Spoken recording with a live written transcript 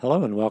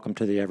Hello and welcome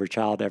to the Every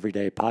Child Every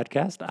Day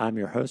podcast. I'm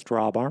your host,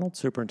 Rob Arnold,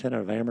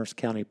 Superintendent of Amherst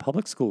County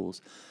Public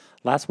Schools.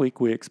 Last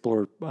week, we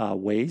explored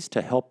ways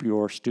to help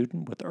your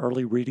student with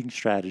early reading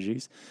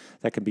strategies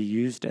that can be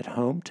used at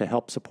home to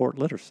help support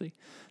literacy.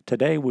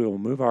 Today, we will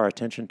move our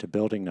attention to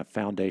building a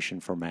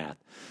foundation for math.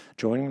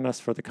 Joining us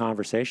for the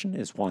conversation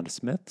is Wanda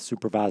Smith,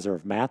 Supervisor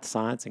of Math,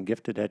 Science, and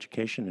Gifted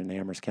Education in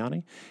Amherst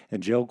County,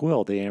 and Jill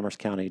Gwill, the Amherst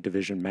County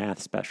Division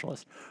Math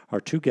Specialist.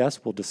 Our two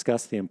guests will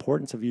discuss the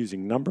importance of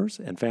using numbers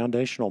and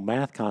foundational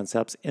math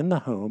concepts in the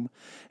home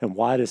and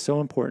why it is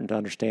so important to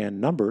understand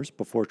numbers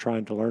before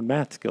trying to learn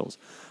math skills.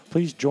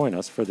 Please join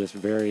us for this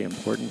very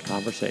important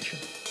conversation.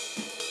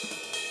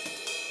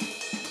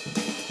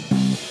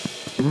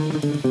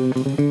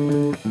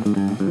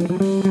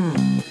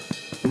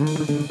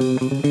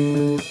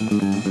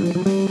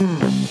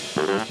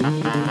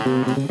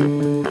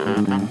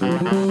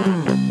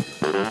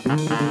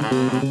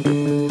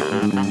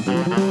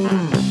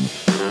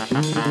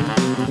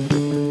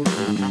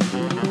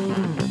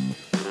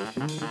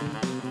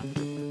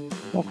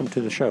 Welcome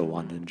to the show,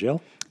 Wanda and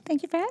Jill.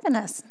 Thank you for having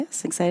us.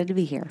 Yes, excited to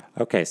be here.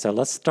 Okay, so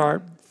let's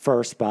start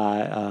first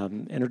by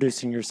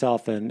introducing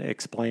yourself and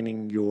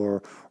explaining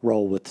your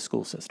role with the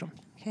school system.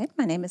 Okay,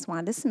 my name is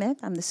Wanda Smith.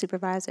 I'm the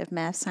Supervisor of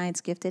Math,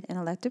 Science, Gifted, and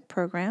Elective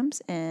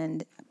Programs,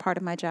 and part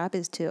of my job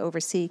is to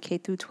oversee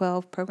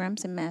K-12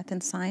 programs in math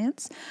and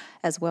science,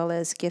 as well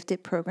as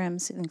gifted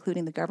programs,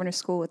 including the Governor's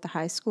School at the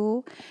high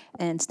school,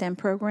 and STEM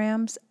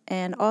programs,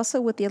 and also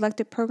with the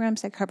elective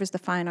programs that covers the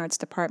fine arts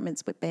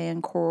departments with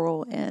band,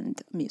 choral,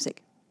 and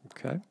music.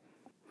 Okay.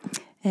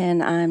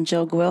 And I'm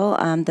Jill Gwill.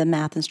 I'm the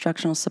Math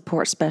Instructional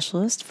Support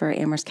Specialist for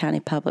Amherst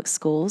County Public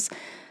Schools.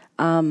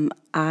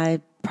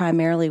 I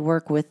primarily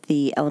work with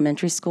the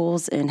elementary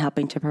schools in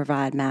helping to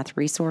provide math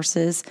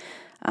resources,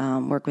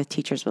 work with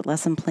teachers with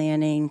lesson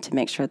planning to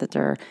make sure that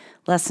their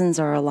lessons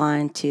are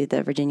aligned to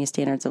the Virginia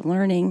Standards of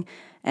Learning,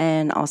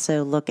 and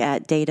also look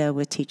at data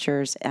with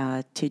teachers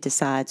to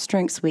decide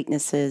strengths,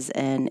 weaknesses,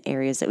 and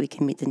areas that we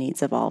can meet the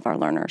needs of all of our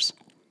learners.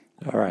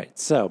 All right,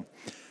 so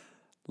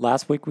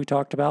last week we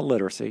talked about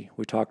literacy.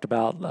 We talked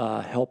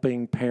about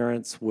helping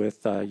parents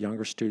with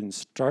younger students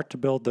start to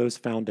build those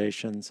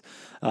foundations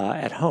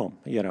at home,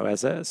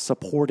 as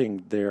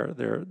supporting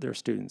their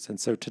students. And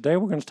so today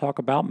we're going to talk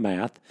about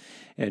math,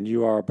 and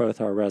you are both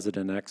our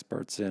resident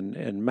experts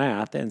in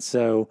math. And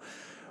so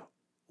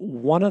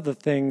one of the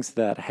things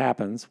that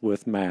happens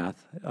with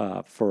math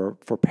for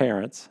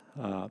parents,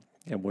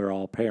 and we're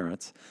all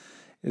parents,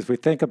 is we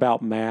think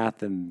about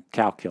math and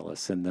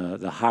calculus and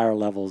the higher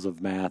levels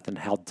of math and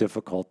how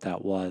difficult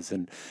that was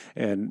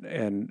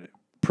and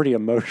pretty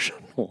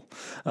emotional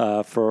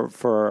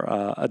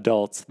for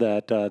adults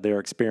that their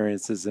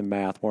experiences in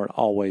math weren't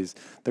always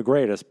the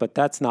greatest. But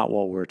that's not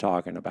what we're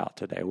talking about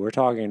today. We're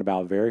talking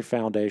about very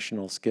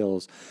foundational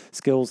skills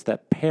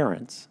that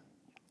parents,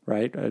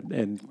 right,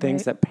 and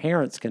things that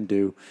parents can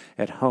do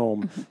at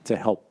home to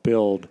help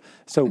build.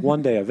 So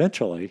one day,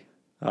 eventually,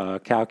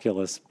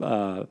 calculus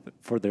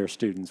for their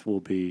students will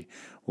be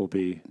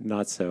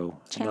not so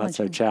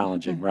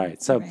challenging,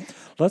 right? So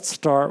let's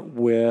start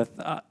with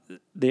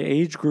the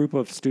age group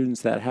of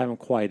students that haven't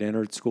quite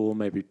entered school,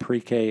 maybe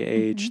pre-K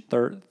age,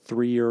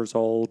 3 years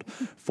old,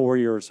 4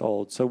 years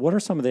old. So what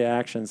are some of the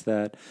actions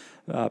that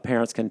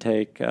parents can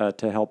take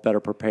to help better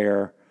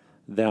prepare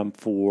them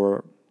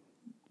for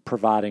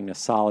providing a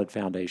solid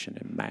foundation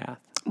in math?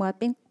 Well, I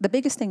think the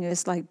biggest thing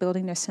is like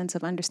building their sense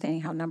of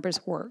understanding how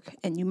numbers work.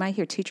 And you might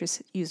hear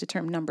teachers use the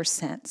term number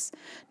sense.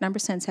 Number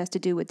sense has to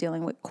do with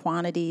dealing with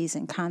quantities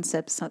and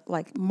concepts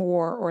like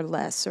more or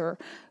less or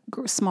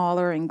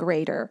smaller and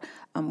greater.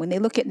 When they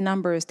look at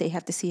numbers, they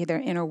have to see their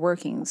inner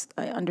workings,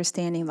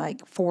 understanding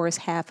like 4 is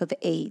half of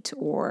 8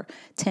 or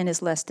 10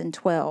 is less than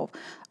 12,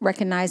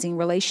 recognizing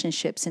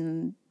relationships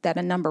and that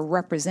a number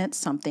represents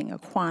something, a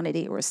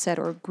quantity or a set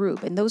or a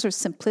group. And those are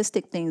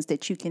simplistic things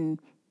that you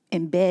can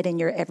embed in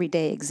your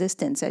everyday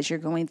existence as you're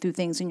going through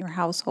things in your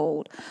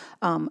household.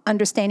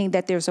 Understanding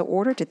that there's an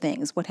order to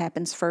things, what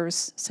happens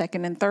first,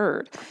 second, and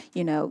third.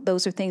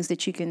 Those are things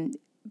that you can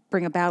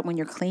bring about when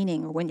you're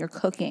cleaning or when you're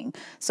cooking.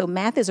 So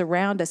math is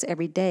around us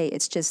every day.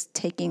 It's just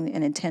taking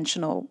an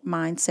intentional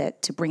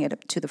mindset to bring it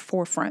up to the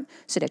forefront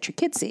so that your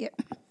kids see it.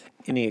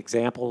 Any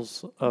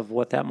examples of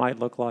what that might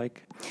look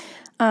like?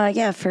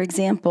 For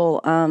example,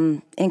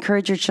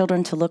 encourage your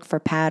children to look for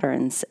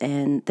patterns,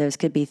 and those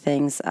could be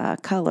things,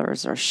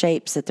 colors or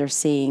shapes that they're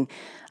seeing.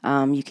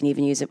 You can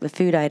even use it with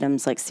food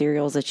items like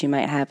cereals that you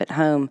might have at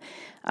home.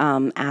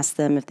 Ask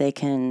them if they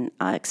can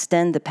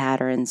extend the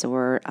patterns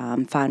or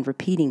find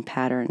repeating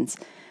patterns.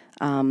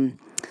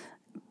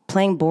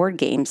 Playing board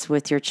games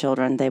with your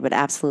children, they would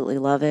absolutely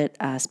love it,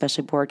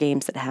 especially board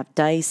games that have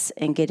dice,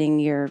 and getting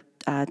your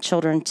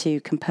children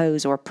to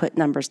compose or put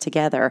numbers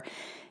together.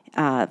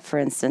 For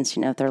instance,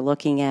 if they're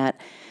looking at,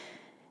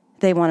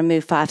 they want to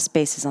move 5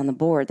 spaces on the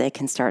board, they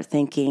can start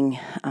thinking,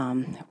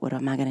 what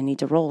am I going to need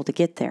to roll to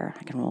get there?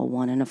 I can roll a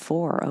 1 and a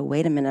 4. Oh,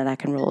 wait a minute, I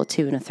can roll a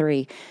 2 and a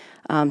 3.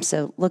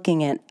 So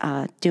looking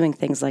at doing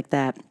things like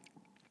that.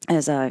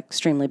 is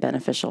extremely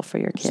beneficial for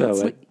your kids.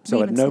 So at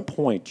even no said-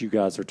 point you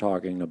guys are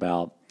talking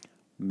about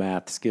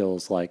math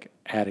skills like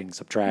adding,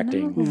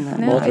 subtracting, No, it's so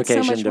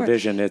multiplication, much more.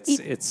 division. It's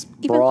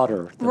Even-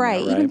 broader than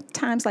right. that, right? Even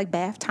times like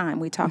bath time,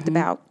 we talked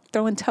about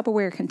throwing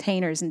Tupperware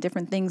containers and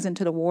different things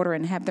into the water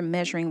and have them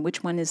measuring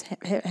which one is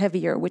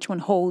heavier, which one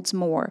holds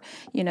more.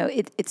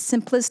 It's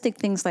simplistic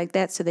things like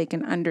that so they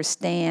can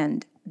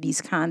understand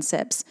these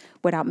concepts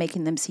without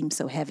making them seem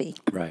so heavy.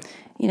 Right.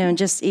 And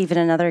just even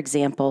another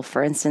example,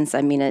 for instance,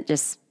 I mean, it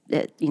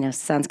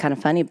sounds kind of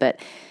funny, but,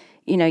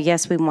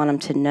 yes, we want them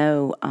to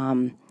know,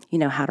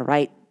 how to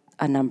write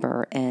a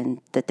number and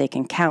that they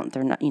can count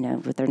their,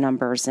 with their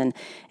numbers and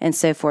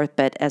so forth.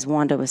 But as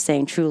Wanda was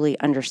saying, truly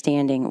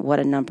understanding what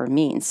a number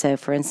means. So,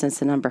 for instance,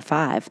 the number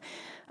 5,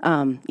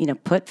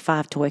 put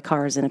 5 toy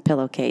cars in a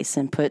pillowcase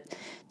and put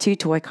 2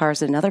 toy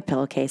cars in another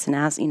pillowcase and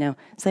ask, so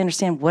they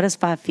understand, what does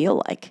 5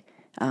 feel like?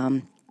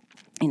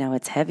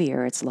 It's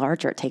heavier, it's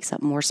larger, it takes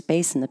up more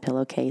space in the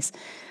pillowcase.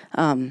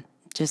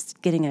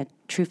 Just getting a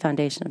true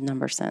foundation of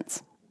number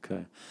sense.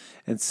 Okay.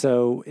 And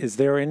so is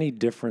there any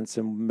difference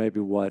in maybe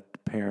what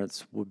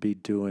parents would be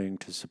doing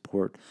to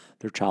support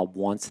their child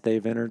once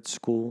they've entered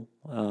school?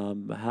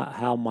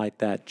 How might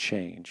that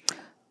change?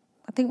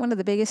 I think one of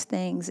the biggest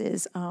things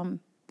is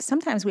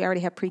sometimes we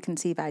already have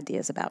preconceived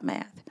ideas about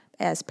math.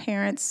 As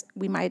parents,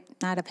 we might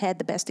not have had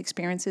the best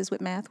experiences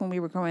with math when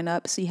we were growing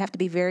up, so you have to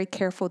be very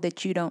careful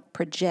that you don't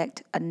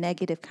project a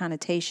negative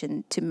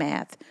connotation to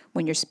math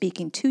when you're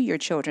speaking to your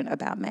children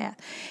about math.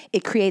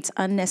 It creates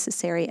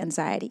unnecessary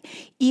anxiety.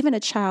 Even a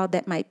child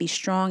that might be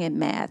strong in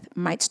math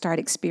might start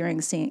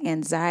experiencing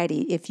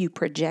anxiety if you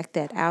project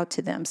that out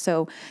to them.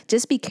 So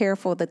just be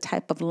careful the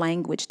type of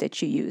language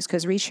that you use,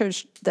 because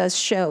research does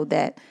show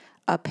that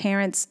a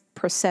parent's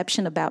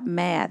perception about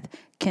math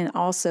can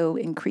also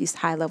increase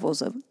high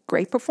levels of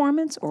great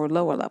performance or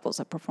lower levels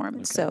of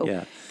performance. So,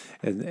 Yeah.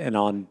 And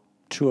on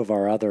 2 of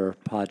our other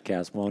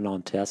podcasts, one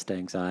on test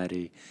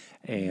anxiety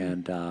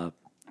and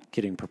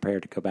getting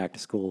prepared to go back to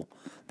school,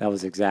 that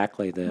was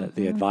exactly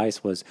the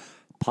advice was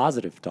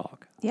positive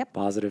talk. Yep.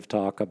 Positive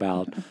talk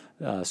about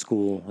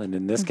school, and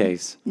in this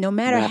case, no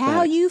matter how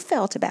mathematics. you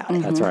felt about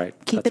it, That's right.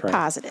 keep That's it right.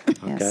 positive.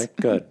 Okay,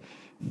 good.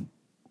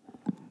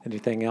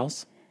 Anything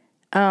else?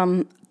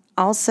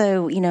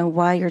 Also,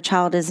 while your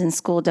child is in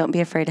school, don't be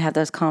afraid to have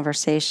those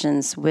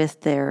conversations with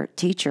their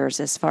teachers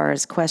as far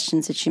as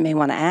questions that you may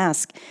want to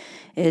ask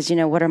is,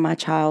 what are my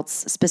child's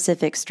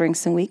specific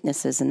strengths and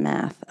weaknesses in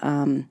math?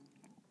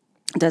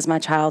 Does my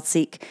child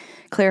seek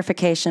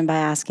clarification by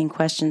asking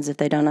questions if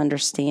they don't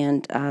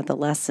understand the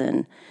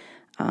lesson?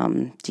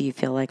 Do you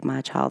feel like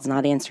my child's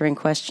not answering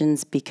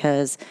questions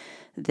because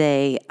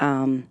they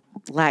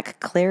lack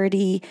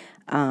clarity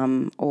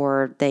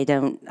or they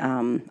don't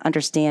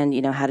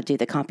understand, how to do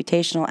the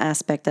computational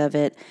aspect of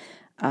it,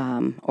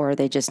 or are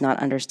they just not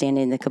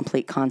understanding the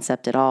complete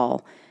concept at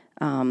all?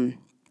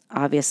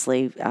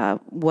 Obviously,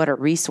 what are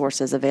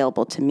resources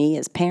available to me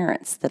as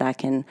parents that I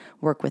can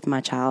work with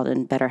my child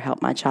and better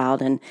help my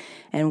child?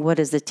 And what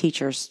is the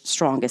teacher's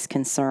strongest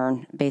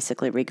concern,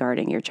 basically,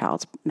 regarding your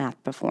child's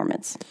math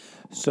performance?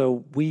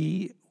 So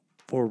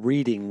for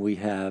reading, we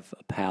have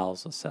a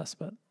PALS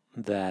assessment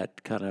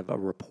that kind of a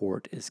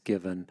report is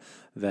given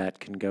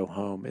that can go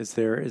home. Is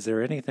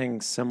there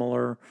anything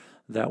similar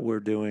that we're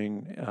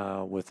doing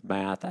with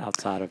math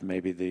outside of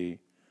maybe the...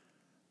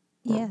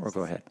 Yes. Or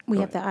go ahead. We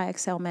Go have ahead. the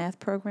IXL math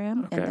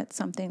program, Okay. and that's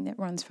something that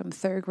runs from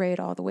 3rd grade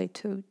all the way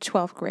to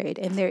 12th grade.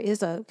 And there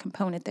is a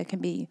component that can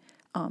be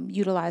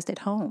utilized at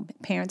home.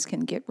 Parents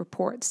can get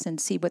reports and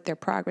see what their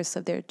progress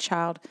of their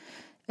child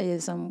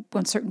is on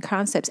certain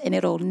concepts, and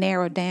it'll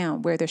narrow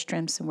down where their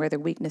strengths and where their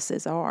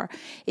weaknesses are.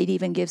 It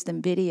even gives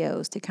them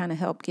videos to kind of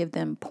help give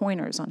them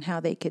pointers on how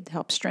they could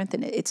help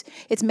strengthen it.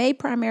 It's made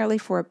primarily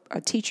for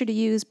a teacher to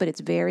use, but it's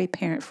very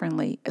parent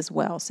friendly as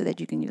well, so that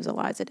you can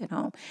utilize it at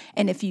home.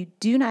 And if you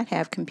do not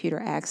have computer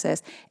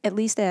access, at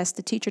least ask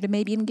the teacher to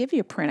maybe even give you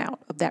a printout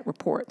of that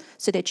report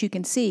so that you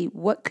can see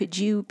what could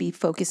you be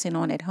focusing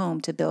on at home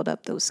to build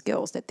up those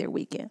skills that they're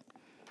weak in.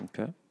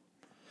 Okay.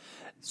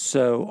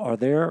 So are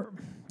there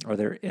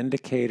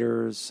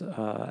indicators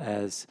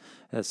as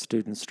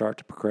students start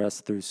to progress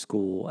through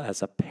school,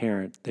 as a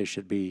parent, they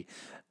should be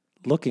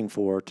looking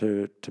for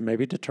to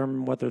maybe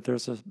determine whether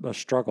there's a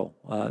struggle,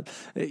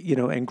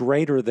 and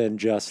greater than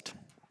just,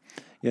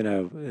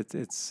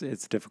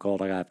 it's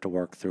difficult, I have to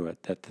work through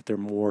it, that there are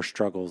more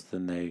struggles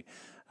than they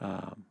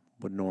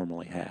would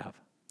normally have?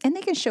 And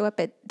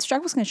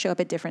struggles can show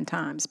up at different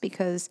times,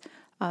 because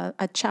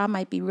a child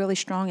might be really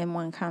strong in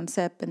one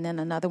concept and then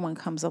another one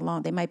comes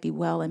along. They might be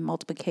well in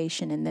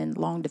multiplication and then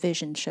long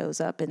division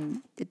shows up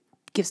and it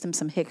gives them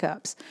some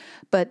hiccups.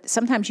 But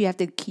sometimes you have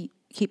to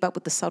keep up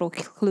with the subtle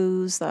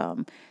clues.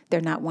 They're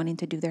not wanting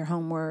to do their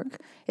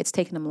homework. It's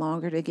taking them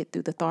longer to get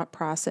through the thought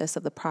process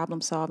of the problem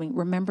solving,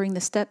 remembering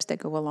the steps that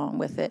go along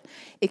with it.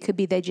 It could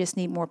be they just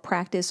need more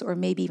practice or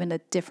maybe even a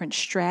different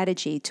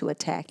strategy to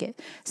attack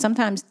it.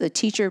 Sometimes the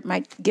teacher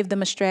might give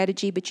them a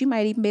strategy, but you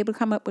might even be able to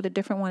come up with a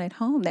different one at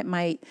home that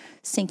might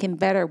sink in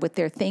better with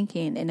their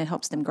thinking, and it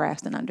helps them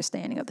grasp an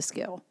understanding of the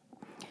skill.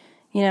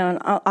 You know,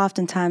 and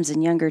oftentimes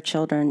in younger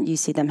children, you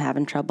see them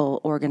having trouble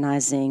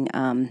organizing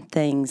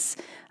things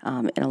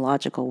in a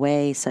logical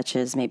way, such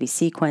as maybe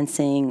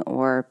sequencing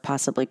or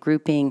possibly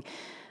grouping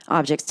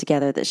objects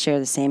together that share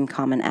the same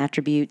common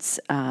attributes.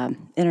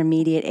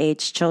 Intermediate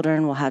age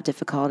children will have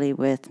difficulty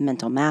with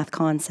mental math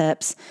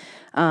concepts.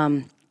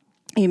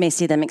 You may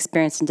see them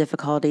experiencing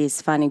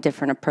difficulties finding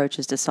different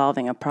approaches to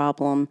solving a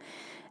problem.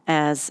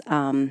 As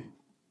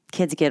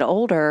kids get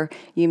older,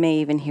 you may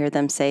even hear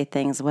them say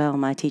things, well,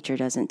 my teacher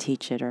doesn't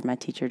teach it or my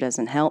teacher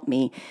doesn't help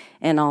me.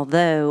 And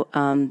although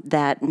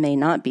that may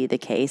not be the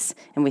case,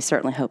 and we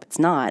certainly hope it's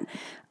not,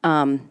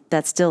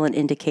 that's still an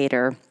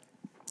indicator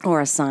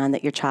or a sign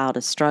that your child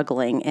is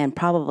struggling. And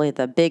probably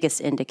the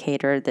biggest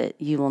indicator that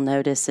you will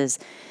notice is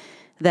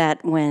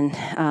that when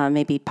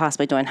maybe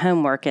possibly doing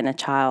homework and a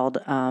child,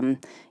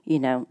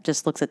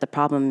 just looks at the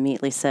problem and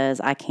immediately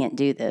says, I can't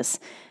do this.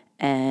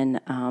 And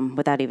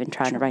without even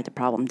trying to write the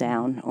problem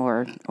down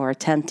or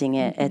attempting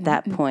it, at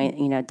that point,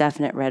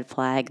 definite red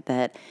flag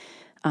that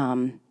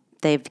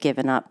they've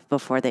given up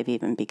before they've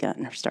even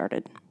begun or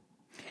started.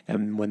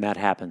 And when that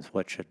happens,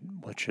 what should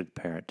the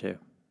parent do?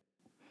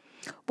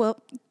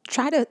 Well,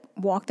 try to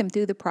walk them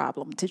through the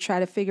problem to try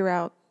to figure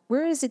out,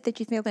 where is it that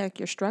you feel like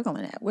you're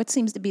struggling at? What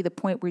seems to be the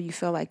point where you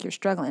feel like you're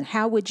struggling?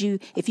 How would you,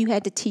 if you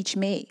had to teach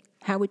me,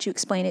 how would you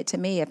explain it to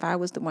me if I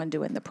was the one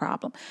doing the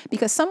problem?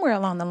 Because somewhere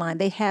along the line,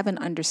 they have an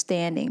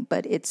understanding,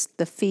 but it's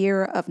the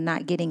fear of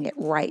not getting it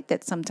right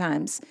that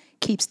sometimes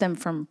keeps them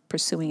from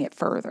pursuing it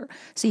further.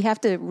 So you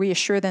have to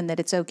reassure them that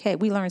it's okay.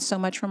 We learn so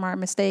much from our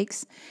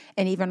mistakes,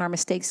 and even our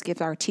mistakes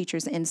give our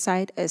teachers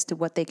insight as to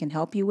what they can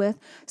help you with.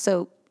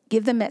 So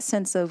give them that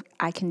sense of,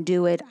 I can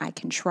do it, I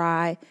can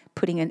try.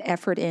 Putting an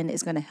effort in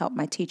is going to help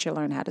my teacher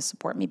learn how to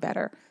support me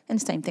better. And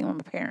the same thing with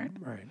my parent.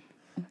 Right.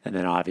 And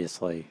then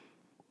obviously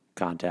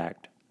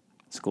contact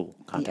school,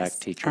 contact Yes,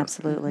 teacher.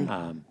 absolutely.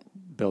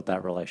 Build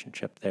that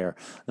relationship there.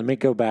 Let me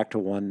go back to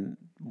one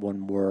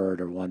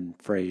word or one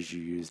phrase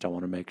you used. I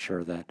want to make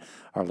sure that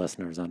our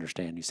listeners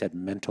understand. You said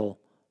mental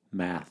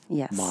math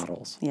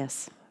models.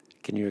 Yes.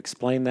 Can you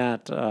explain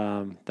that?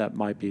 That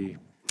might be...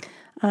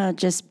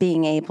 Just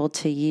being able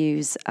to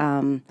use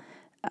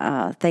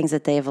things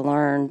that they've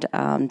learned,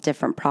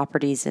 different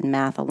properties in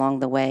math along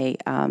the way,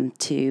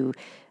 to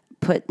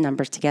put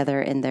numbers together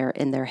in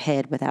their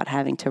head without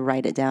having to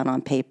write it down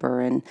on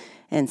paper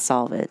and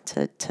solve it.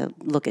 To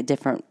look at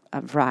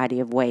a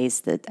variety of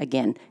ways that,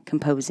 again,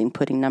 composing,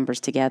 putting numbers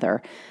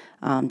together,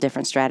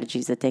 different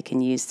strategies that they can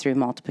use through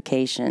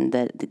multiplication.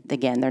 That,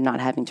 again, they're not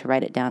having to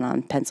write it down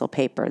on pencil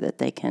paper. That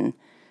they can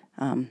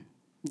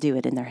do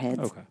it in their heads.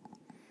 Okay.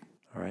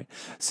 All right.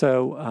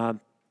 So,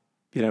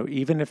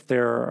 even if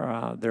there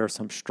are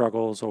some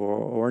struggles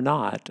or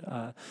not,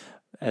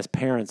 as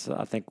parents,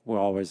 I think we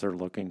always are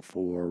looking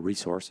for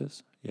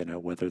resources,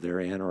 whether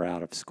they're in or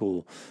out of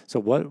school. So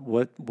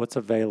what's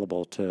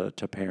available to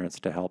parents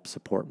to help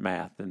support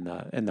math in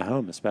the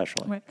home,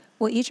 especially? Right.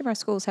 Well, each of our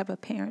schools have a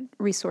parent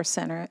resource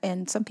center,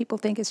 and some people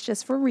think it's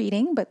just for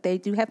reading, but they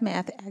do have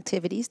math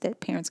activities that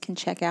parents can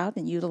check out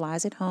and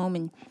utilize at home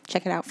and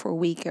check it out for a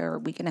week or a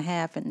week and a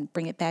half and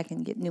bring it back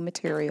and get new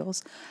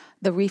materials.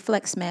 The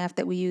Reflex Math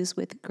that we use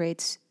with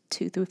grades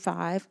 2 through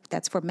 5,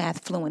 that's for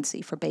math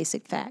fluency, for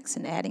basic facts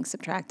and adding,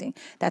 subtracting.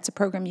 That's a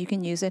program you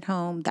can use at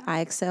home. The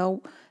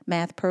IXL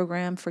math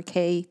program for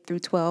K through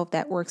 12,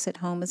 that works at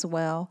home as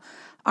well.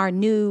 Our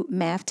new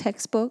math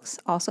textbooks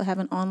also have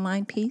an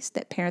online piece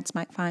that parents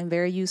might find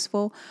very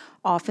useful.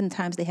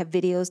 Oftentimes they have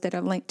videos that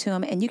are linked to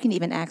them, and you can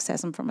even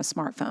access them from a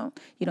smartphone.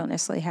 You don't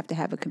necessarily have to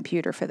have a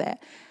computer for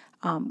that.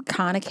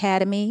 Khan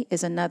Academy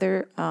is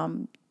another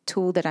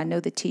tool that I know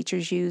the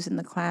teachers use in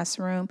the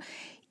classroom.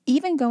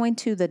 Even going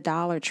to the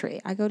Dollar Tree.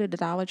 I go to the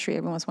Dollar Tree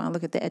every once in a while and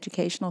look at the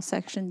educational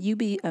section. You'd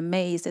be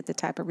amazed at the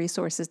type of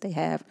resources they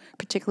have,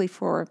 particularly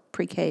for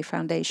pre-K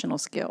foundational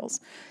skills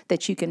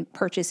that you can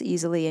purchase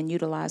easily and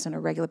utilize on a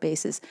regular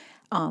basis.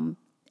 And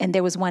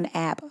there was one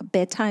app, a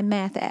bedtime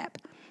math app,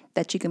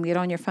 that you can get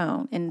on your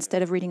phone. And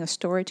instead of reading a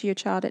story to your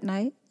child at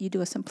night, you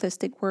do a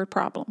simplistic word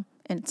problem.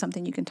 And it's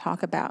something you can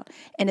talk about.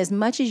 And as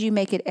much as you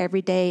make it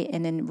every day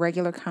and in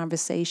regular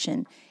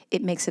conversation,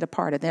 it makes it a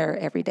part of their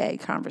everyday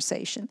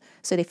conversation.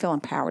 So they feel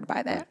empowered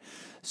by that. Right.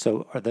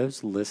 So are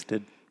those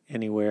listed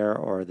anywhere,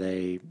 or are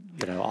they,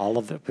 all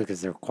of them?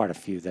 Because there are quite a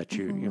few that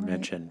you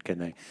mentioned.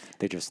 Can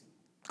they just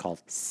call?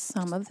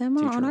 Some of them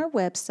are on our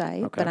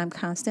website, Okay. but I'm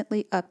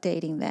constantly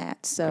updating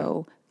that.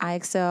 So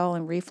IXL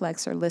and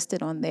Reflex are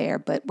listed on there,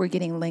 but we're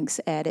getting links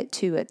added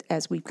to it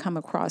as we come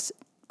across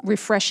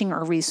refreshing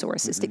our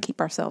resources to keep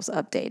ourselves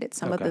updated.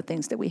 Some of the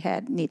things that we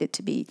had needed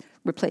to be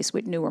replaced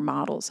with newer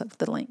models of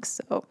the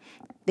links. So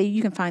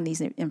you can find these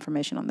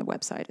information on the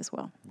website as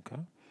well. Okay.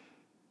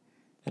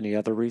 Any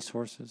other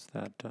resources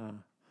that,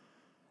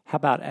 how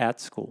about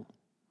at school,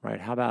 right?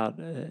 How about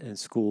in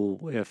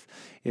school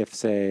if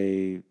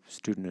say,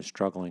 student is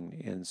struggling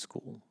in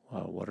school?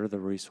 What are the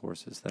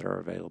resources that are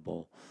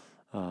available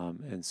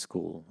in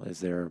school? Is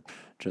there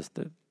just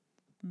the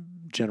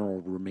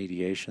general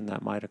remediation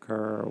that might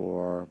occur,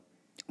 or?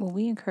 Well,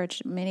 we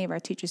encourage many of our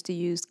teachers to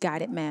use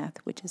guided math,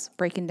 which is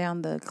breaking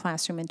down the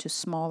classroom into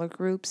smaller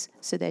groups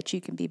so that you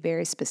can be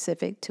very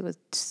specific to a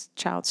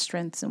child's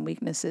strengths and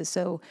weaknesses.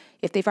 So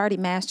if they've already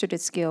mastered a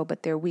skill,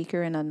 but they're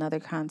weaker in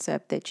another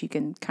concept, that you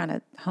can kind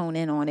of hone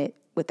in on it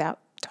without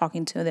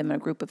talking to them in a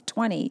group of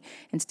 20.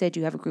 Instead,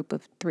 you have a group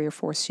of 3 or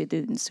 4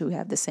 students who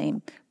have the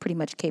same pretty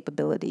much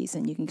capabilities,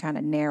 and you can kind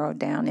of narrow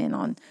down in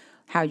on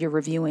how you're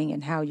reviewing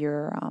and how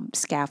you're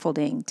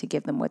scaffolding to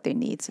give them what they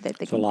need so that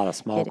they So a can lot of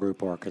small hit it.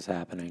 group work is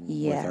happening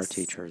with our Yes.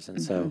 teachers,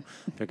 and so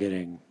they're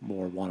getting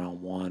more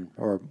one-on-one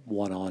or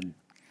one-on.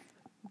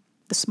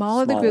 The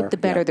smaller the Smaller, group, the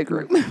better yeah. the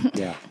group.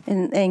 Yeah,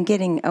 And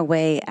getting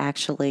away,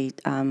 actually,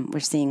 we're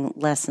seeing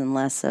less and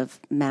less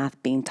of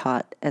math being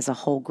taught as a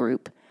whole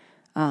group,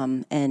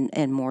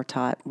 and more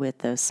taught with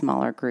those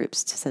smaller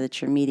groups so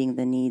that you're meeting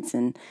the needs.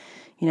 And,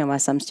 while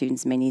some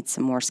students may need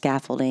some more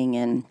scaffolding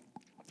and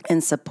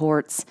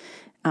supports,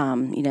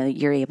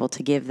 you're able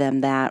to give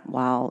them that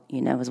while,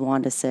 as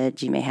Wanda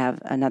said, you may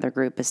have another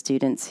group of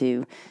students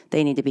who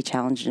they need to be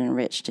challenged and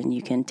enriched, and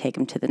you can take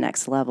them to the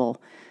next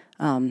level.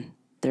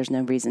 There's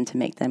no reason to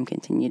make them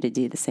continue to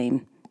do the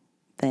same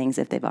things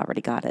if they've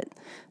already got it.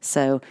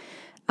 So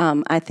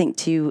I think,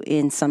 too,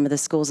 in some of the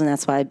schools, and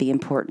that's why it'd be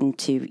important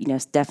to,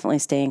 definitely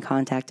stay in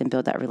contact and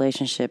build that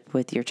relationship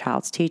with your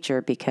child's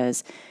teacher,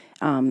 because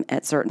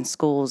at certain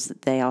schools,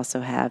 they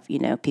also have,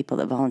 people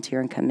that volunteer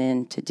and come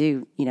in to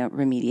do,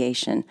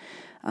 remediation.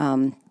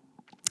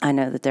 I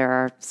know that there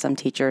are some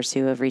teachers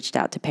who have reached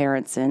out to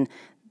parents, and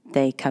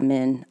they come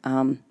in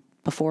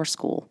before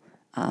school,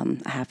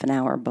 a half an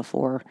hour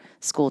before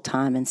school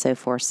time and so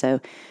forth. So,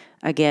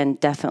 again,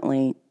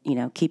 definitely,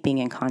 keeping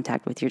in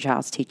contact with your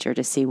child's teacher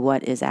to see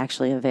what is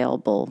actually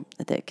available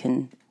that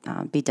can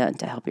be done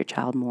to help your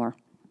child more.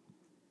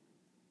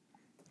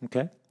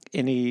 okay.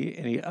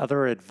 Any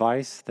other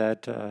advice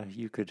that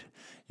you could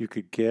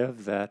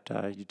give that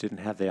you didn't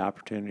have the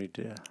opportunity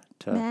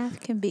to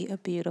Math can be a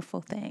beautiful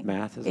thing.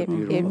 Math is a It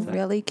beautiful thing.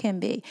 really can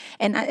be.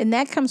 And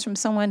that comes from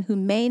someone who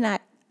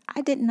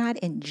I did not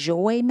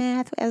enjoy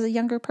math as a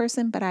younger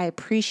person, but I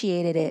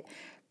appreciated it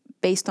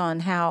based on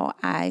how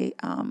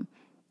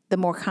the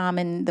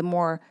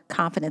more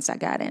confidence I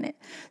got in it.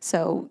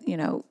 So,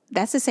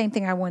 that's the same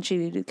thing I want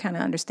you to kind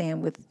of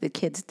understand with the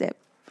kids that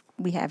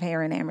we have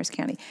here in Amherst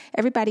County.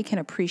 Everybody can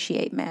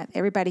appreciate math.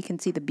 Everybody can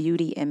see the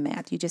beauty in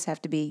math. You just have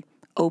to be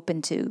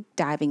open to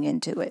diving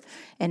into it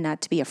and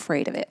not to be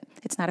afraid of it.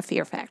 It's not a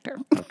fear factor.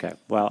 Okay.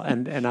 Well,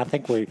 and I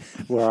think we're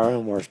our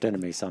own worst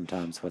enemy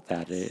sometimes with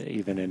that.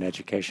 Even in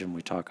education,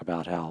 we talk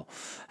about how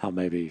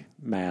maybe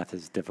math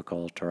is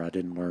difficult, or I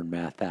didn't learn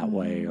math that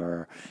way,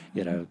 or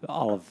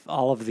all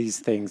of these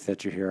things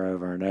that you hear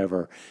over and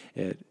over.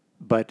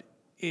 But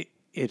it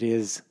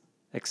is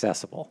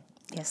accessible.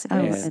 Yes, it Oh,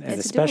 is. And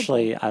It's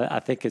especially, doable. I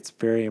think it's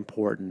very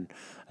important,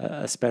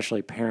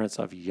 especially parents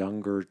of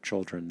younger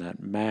children,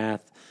 that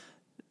math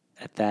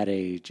at that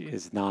age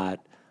is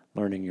not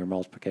learning your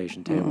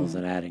multiplication tables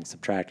and adding,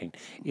 subtracting.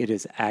 It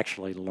is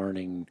actually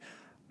learning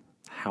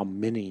how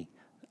many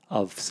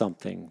of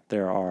something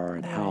there are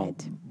and how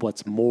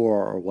what's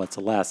more or what's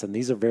less. And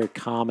these are very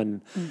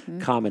common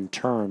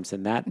terms,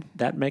 and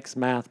that makes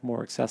math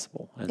more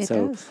accessible. And It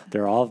so does.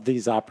 there are all of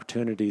these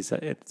opportunities,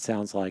 it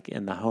sounds like,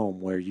 in the home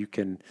where you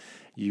can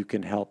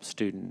help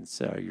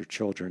students, your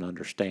children,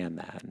 understand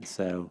that. And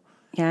so,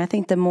 Yeah, I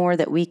think the more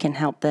that we can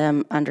help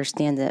them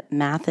understand that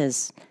math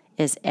is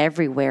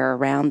everywhere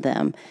around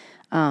them,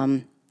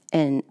 and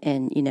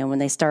when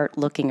they start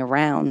looking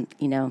around,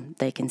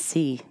 they can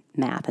see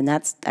math, and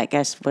that's, I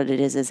guess, what it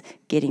is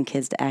getting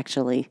kids to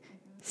actually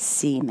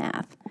see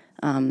math.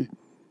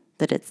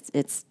 That it's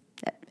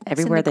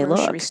everywhere it's in they the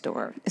grocery look.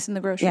 store. It's in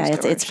the grocery Yeah,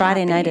 store. it's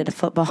Friday night shopping. at a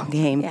football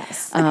game.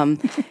 Yes.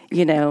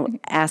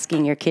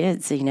 Asking your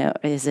kids,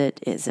 is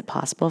it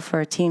possible for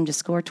a team to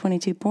score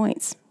 22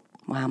 points?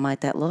 Well, how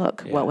might that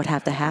look? Yeah, What would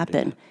have to how can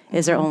you do happen?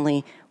 Is there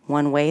only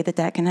one way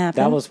that can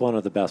happen? that was one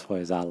of the best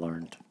ways I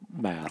learned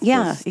math.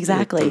 Yeah, was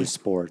exactly. Through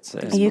sports.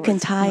 And You can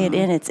tie it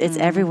in. It's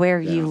everywhere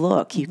you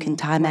look. You can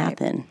tie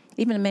math in.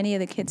 Even many of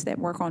the kids that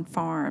work on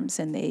farms,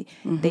 and they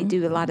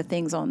do a lot of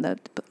things on the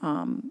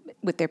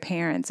with their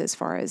parents as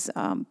far as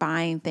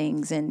buying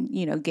things and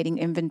getting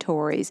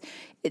inventories.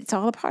 It's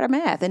all a part of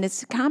math, and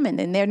it's common,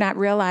 and they're not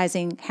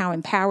realizing how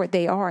empowered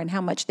they are and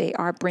how much they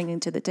are bringing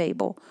to the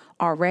table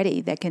already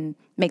that can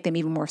make them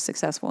even more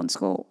successful in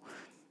school.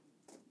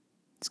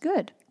 It's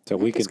good. So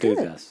we can It's do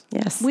good. this.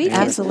 Yes, We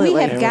can- absolutely.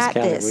 we have Amherst got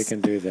County, this. we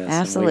can do this. and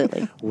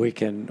Absolutely. we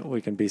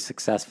can be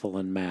successful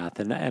in math.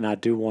 And I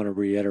do want to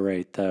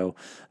reiterate, though,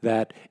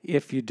 that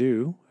if you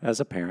do,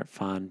 as a parent,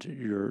 find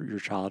your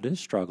child is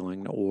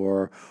struggling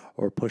or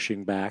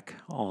pushing back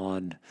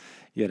on,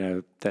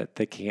 that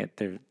they can't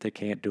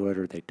do it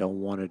or they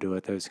don't want to do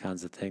it, those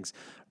kinds of things,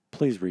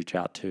 please reach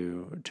out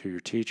to your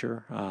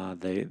teacher.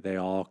 They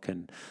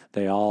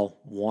all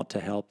want to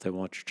help. They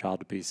want your child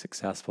to be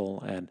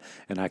successful. And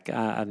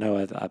I know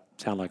I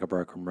sound like a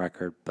broken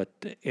record, but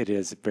it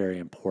is very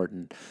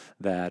important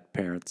that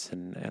parents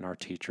and our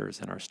teachers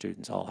and our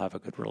students all have a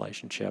good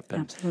relationship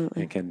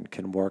and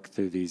can work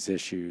through these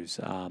issues.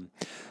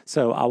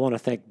 So I want to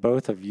thank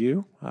both of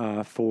you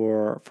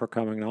for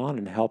coming on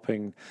and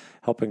helping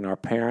our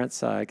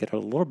parents get a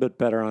little bit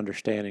better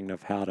understanding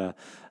of how to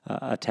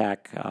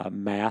attack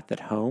math at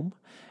home.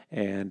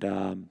 And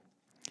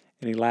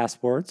any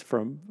last words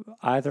from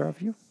either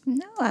of you?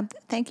 No,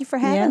 thank you for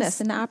having Yes.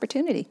 us and the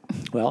opportunity.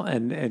 Well,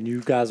 and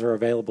you guys are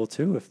available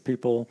too if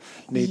people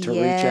need to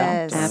reach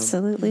out. Yes.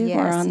 Absolutely. Yes,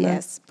 We're on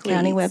yes, the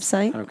county please.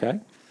 website. Okay.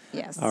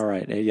 Yes. All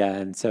right. Yeah.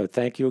 And so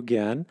thank you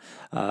again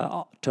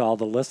to all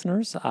the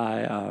listeners.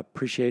 I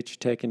appreciate you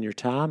taking your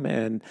time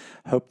and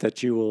hope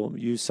that you will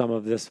use some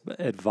of this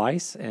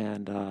advice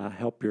and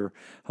help your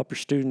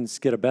students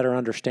get a better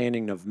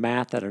understanding of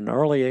math at an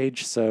early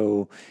age,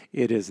 so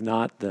it is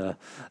not the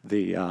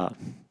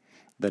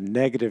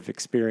negative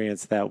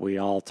experience that we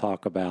all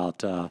talk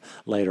about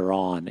later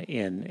on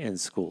in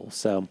school.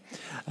 So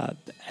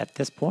at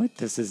this point,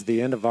 this is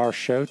the end of our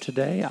show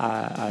today.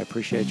 I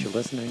appreciate you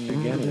listening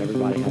again, and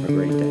everybody have a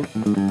great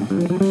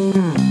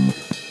day.